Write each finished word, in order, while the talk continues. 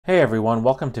Hey everyone,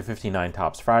 welcome to 59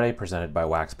 Topps Friday, presented by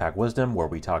Wax Pack Wisdom, where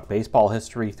we talk baseball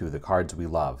history through the cards we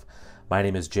love. My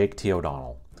name is Jake T.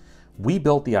 O'Donnell. We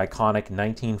built the iconic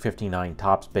 1959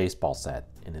 Topps baseball set,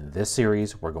 and in this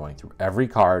series, we're going through every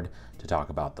card to talk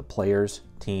about the players,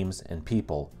 teams, and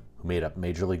people who made up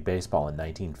Major League Baseball in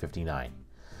 1959.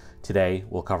 Today,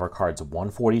 we'll cover cards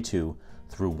 142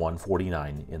 through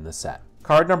 149 in the set.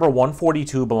 Card number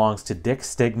 142 belongs to Dick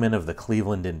Stigman of the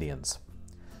Cleveland Indians.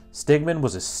 Stigman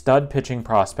was a stud pitching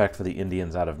prospect for the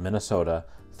Indians out of Minnesota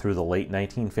through the late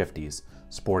 1950s,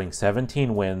 sporting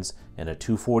 17 wins and a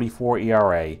 .244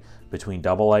 ERA between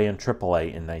AA and AAA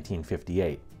in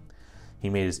 1958. He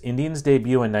made his Indians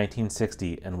debut in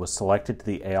 1960 and was selected to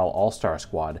the AL All-Star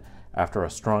squad after a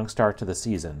strong start to the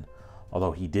season,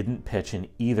 although he didn't pitch in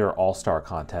either All-Star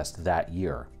contest that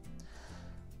year.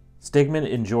 Stigman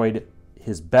enjoyed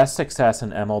his best success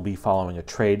in MLB following a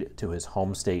trade to his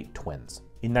home state Twins.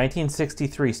 In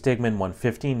 1963, Stigman won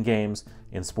 15 games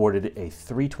and sported a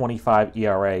 .325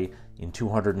 ERA in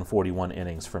 241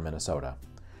 innings for Minnesota.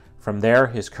 From there,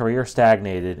 his career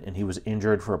stagnated and he was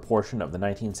injured for a portion of the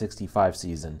 1965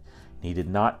 season, and he did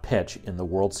not pitch in the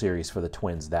World Series for the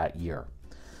Twins that year.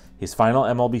 His final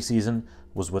MLB season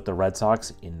was with the Red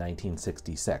Sox in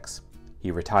 1966.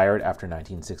 He retired after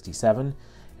 1967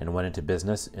 and went into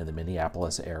business in the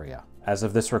Minneapolis area. As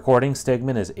of this recording,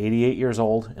 Stigman is 88 years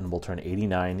old and will turn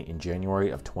 89 in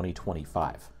January of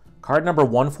 2025. Card number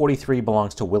 143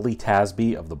 belongs to Willie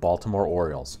Tasby of the Baltimore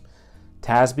Orioles.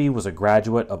 Tasby was a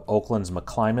graduate of Oakland's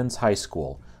McClymonds High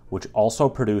School, which also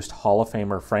produced Hall of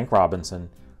Famer Frank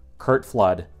Robinson, Curt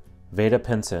Flood, Vada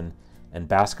Pinson, and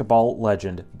basketball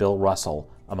legend Bill Russell,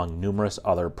 among numerous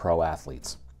other pro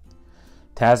athletes.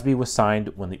 Tasby was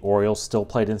signed when the Orioles still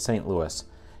played in St. Louis,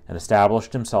 and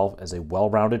established himself as a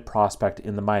well-rounded prospect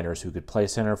in the minors who could play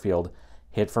center field,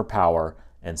 hit for power,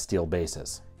 and steal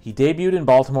bases. He debuted in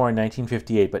Baltimore in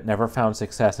 1958 but never found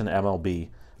success in MLB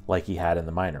like he had in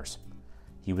the minors.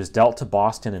 He was dealt to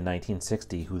Boston in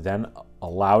 1960, who then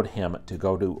allowed him to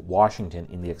go to Washington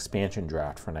in the expansion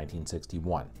draft for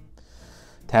 1961.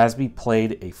 Tasby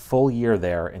played a full year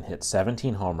there and hit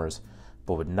 17 homers,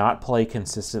 but would not play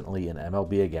consistently in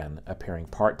MLB again, appearing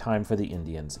part-time for the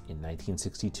Indians in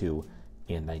 1962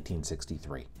 and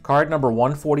 1963. Card number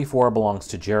 144 belongs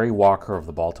to Jerry Walker of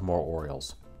the Baltimore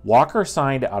Orioles. Walker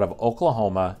signed out of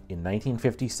Oklahoma in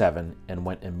 1957 and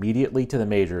went immediately to the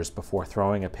majors before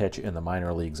throwing a pitch in the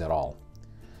minor leagues at all.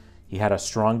 He had a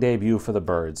strong debut for the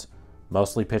Birds,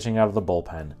 mostly pitching out of the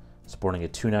bullpen, sporting a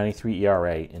 .293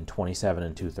 ERA in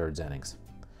 27 2/3 innings.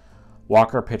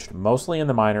 Walker pitched mostly in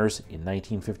the minors in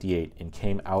 1958 and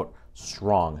came out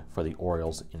strong for the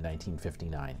Orioles in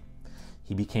 1959.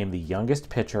 He became the youngest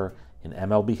pitcher in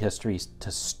MLB history to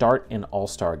start an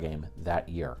All-Star game that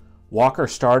year. Walker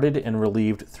started and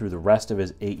relieved through the rest of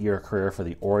his 8-year career for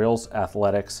the Orioles,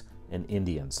 Athletics, and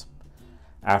Indians.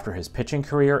 After his pitching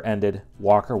career ended,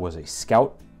 Walker was a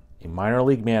scout, a minor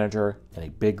league manager, and a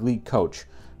big league coach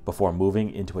before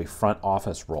moving into a front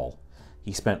office role.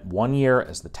 He spent 1 year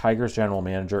as the Tigers general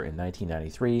manager in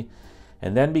 1993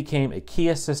 and then became a key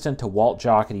assistant to Walt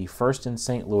Jocketty, first in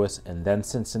St. Louis and then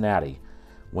Cincinnati,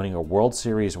 winning a World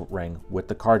Series ring with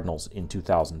the Cardinals in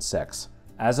 2006.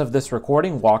 As of this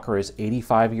recording, Walker is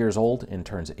 85 years old and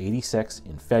turns 86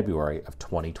 in February of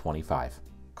 2025.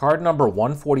 Card number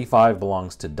 145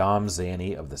 belongs to Dom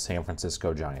Zanni of the San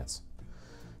Francisco Giants.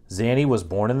 Zanni was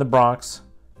born in the Bronx,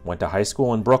 went to high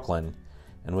school in Brooklyn,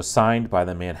 and was signed by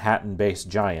the Manhattan-based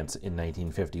Giants in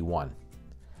 1951.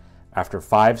 After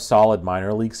 5 solid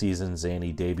minor league seasons,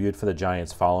 Zanni debuted for the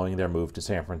Giants following their move to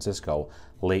San Francisco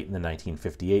late in the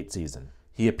 1958 season.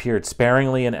 He appeared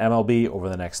sparingly in MLB over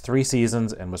the next 3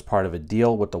 seasons and was part of a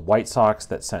deal with the White Sox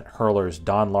that sent hurlers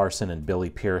Don Larson and Billy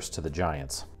Pierce to the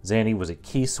Giants. Zanni was a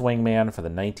key swingman for the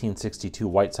 1962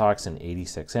 White Sox in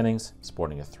 86 innings,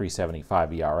 sporting a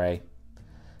 .375 ERA.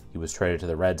 He was traded to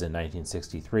the Reds in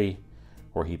 1963,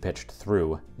 where he pitched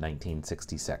through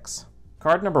 1966.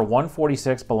 Card number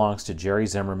 146 belongs to Jerry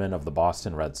Zimmerman of the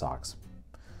Boston Red Sox.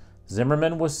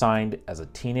 Zimmerman was signed as a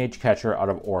teenage catcher out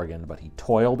of Oregon, but he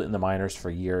toiled in the minors for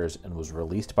years and was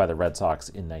released by the Red Sox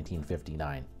in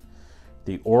 1959.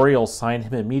 The Orioles signed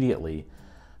him immediately,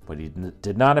 but he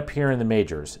did not appear in the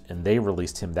majors, and they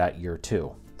released him that year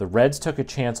too. The Reds took a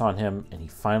chance on him, and he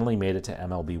finally made it to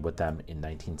MLB with them in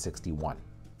 1961.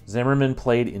 Zimmerman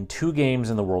played in 2 games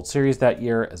in the World Series that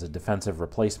year as a defensive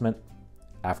replacement.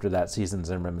 After that season,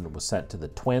 Zimmerman was sent to the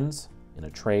Twins in a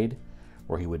trade,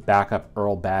 where he would back up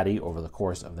Earl Batty over the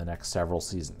course of the next several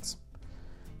seasons.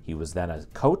 He was then a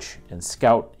coach and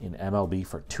scout in MLB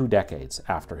for 2 decades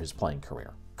after his playing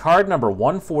career. Card number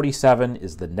 147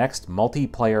 is the next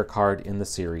multiplayer card in the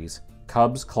series,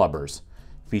 Cubs Clubbers,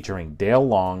 featuring Dale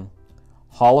Long,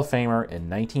 Hall of Famer and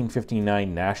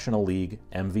 1959 National League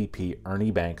MVP Ernie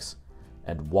Banks,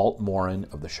 and Walt Morin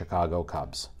of the Chicago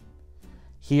Cubs.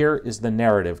 Here is the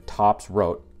narrative Topps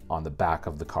wrote on the back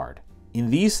of the card. In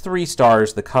these three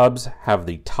stars, the Cubs have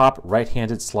the top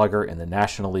right-handed slugger in the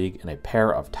National League and a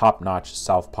pair of top-notch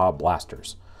southpaw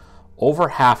blasters. Over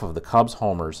half of the Cubs'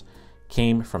 homers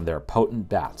came from their potent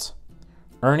bats.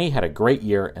 Ernie had a great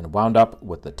year and wound up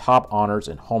with the top honors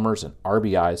in homers and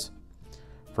RBIs.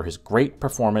 For his great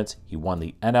performance, he won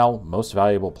the NL Most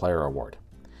Valuable Player Award.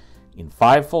 In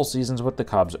 5 full seasons with the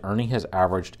Cubs, Ernie has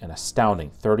averaged an astounding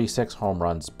 36 home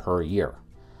runs per year.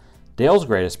 Dale's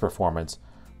greatest performance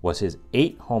was his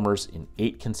 8 homers in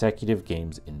 8 consecutive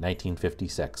games in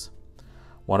 1956.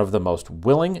 One of the most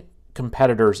willing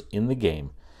competitors in the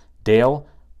game, Dale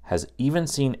has even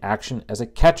seen action as a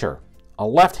catcher, a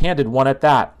left-handed one at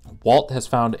that. Walt has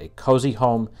found a cozy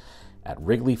home at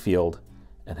Wrigley Field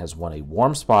and has won a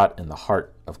warm spot in the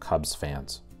heart of Cubs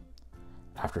fans.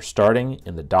 After starting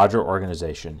in the Dodger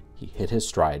organization, he hit his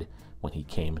stride when he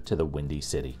came to the Windy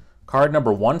City. Card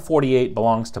number 148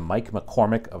 belongs to Mike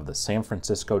McCormick of the San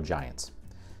Francisco Giants.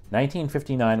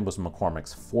 1959 was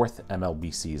McCormick's 4th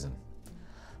MLB season.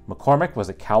 McCormick was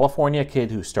a California kid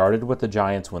who started with the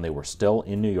Giants when they were still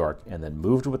in New York and then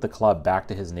moved with the club back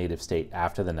to his native state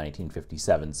after the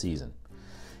 1957 season.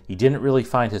 He didn't really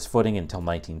find his footing until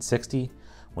 1960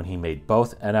 when he made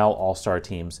both NL All-Star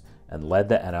teams and led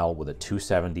the NL with a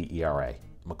 .270 ERA.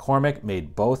 McCormick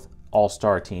made both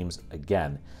All-Star teams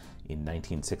again in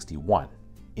 1961.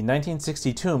 In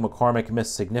 1962, McCormick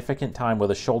missed significant time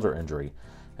with a shoulder injury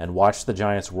and watched the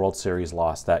Giants' World Series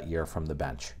loss that year from the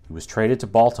bench. He was traded to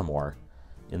Baltimore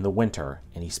in the winter,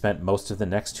 and he spent most of the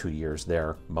next 2 years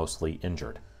there, mostly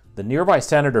injured. The nearby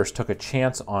Senators took a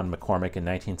chance on McCormick in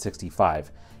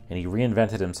 1965, and he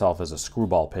reinvented himself as a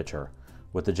screwball pitcher,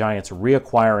 with the Giants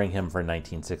reacquiring him for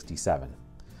 1967.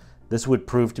 This would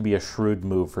prove to be a shrewd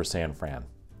move for San Fran.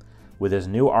 With his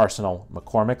new arsenal,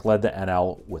 McCormick led the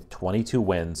NL with 22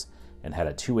 wins and had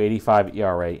a .285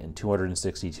 ERA in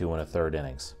 262 1/3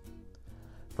 innings.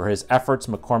 For his efforts,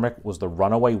 McCormick was the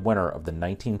runaway winner of the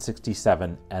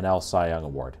 1967 NL Cy Young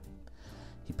Award.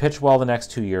 He pitched well the next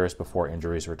 2 years before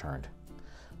injuries returned.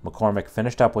 McCormick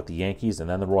finished up with the Yankees and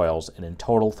then the Royals, and in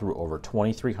total threw over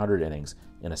 2,300 innings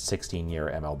in a 16-year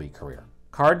MLB career.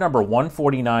 Card number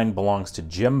 149 belongs to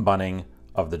Jim Bunning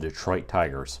of the Detroit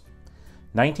Tigers.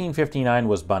 1959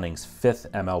 was Bunning's 5th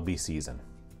MLB season.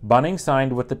 Bunning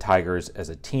signed with the Tigers as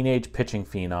a teenage pitching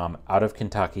phenom out of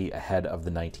Kentucky ahead of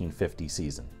the 1950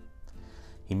 season.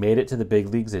 He made it to the big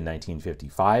leagues in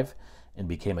 1955 and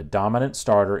became a dominant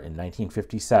starter in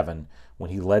 1957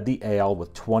 when he led the AL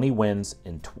with 20 wins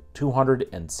in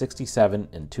 267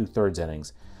 2/3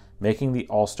 innings, making the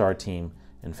All-Star team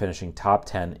and finishing top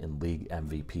 10 in league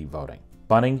MVP voting.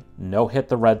 Bunning no-hit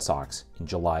the Red Sox in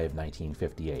July of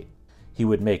 1958. He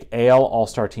would make AL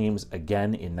All-Star teams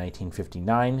again in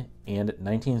 1959 and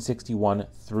 1961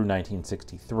 through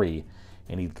 1963,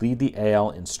 and he'd lead the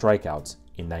AL in strikeouts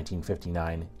in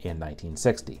 1959 and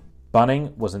 1960.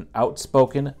 Bunning was an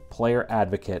outspoken player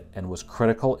advocate and was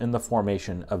critical in the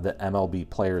formation of the MLB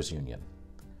Players Union.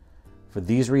 For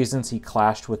these reasons, he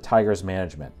clashed with Tigers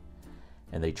management,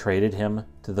 and they traded him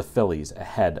to the Phillies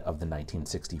ahead of the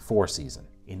 1964 season.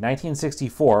 In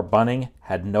 1964, Bunning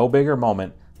had no bigger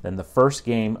moment than the first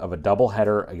game of a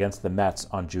doubleheader against the Mets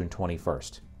on June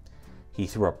 21st. He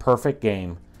threw a perfect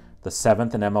game, the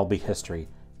 7th in MLB history,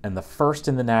 and the first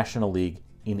in the National League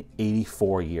in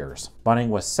 84 years. Bunning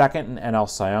was 2nd in NL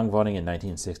Cy Young voting in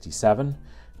 1967,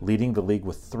 leading the league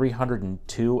with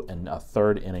 302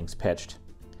 1/3 innings pitched.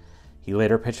 He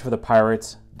later pitched for the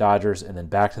Pirates, Dodgers, and then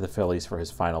back to the Phillies for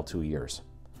his final 2 years.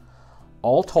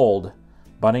 All told,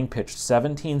 Bunning pitched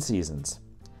 17 seasons,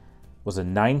 was a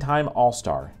 9-time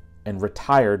All-Star, and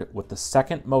retired with the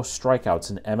 2nd most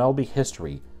strikeouts in MLB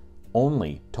history,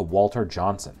 only to Walter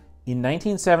Johnson. In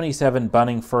 1977,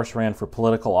 Bunning first ran for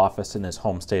political office in his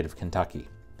home state of Kentucky.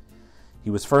 He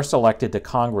was first elected to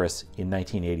Congress in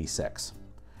 1986.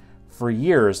 For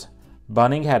years,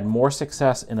 Bunning had more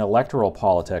success in electoral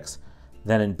politics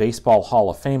than in Baseball Hall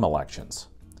of Fame elections.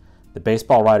 The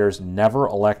baseball writers never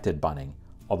elected Bunning,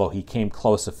 although he came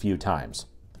close a few times.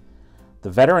 The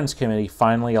Veterans Committee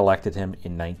finally elected him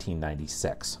in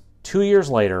 1996. 2 years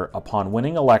later, upon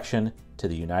winning election to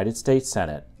the United States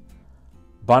Senate,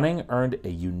 Bunning earned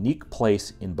a unique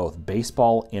place in both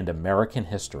baseball and American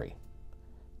history.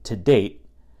 To date,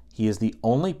 he is the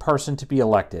only person to be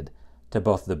elected to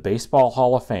both the Baseball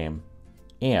Hall of Fame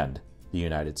and the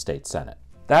United States Senate.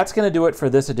 That's going to do it for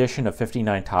this edition of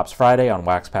 59 Tops Friday on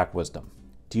Wax Pack Wisdom.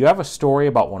 Do you have a story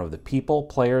about one of the people,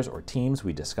 players, or teams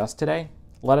we discussed today?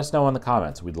 Let us know in the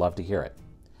comments. We'd love to hear it.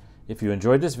 If you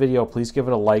enjoyed this video, please give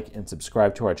it a like and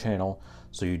subscribe to our channel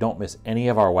so you don't miss any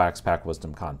of our Wax Pack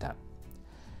Wisdom content.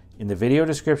 In the video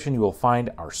description, you will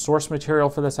find our source material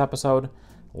for this episode,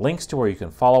 links to where you can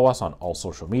follow us on all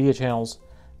social media channels,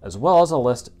 as well as a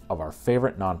list of our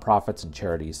favorite nonprofits and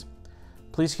charities.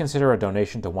 Please consider a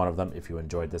donation to one of them if you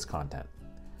enjoyed this content.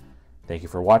 Thank you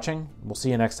for watching. We'll see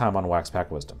you next time on Wax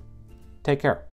Pack Wisdom. Take care.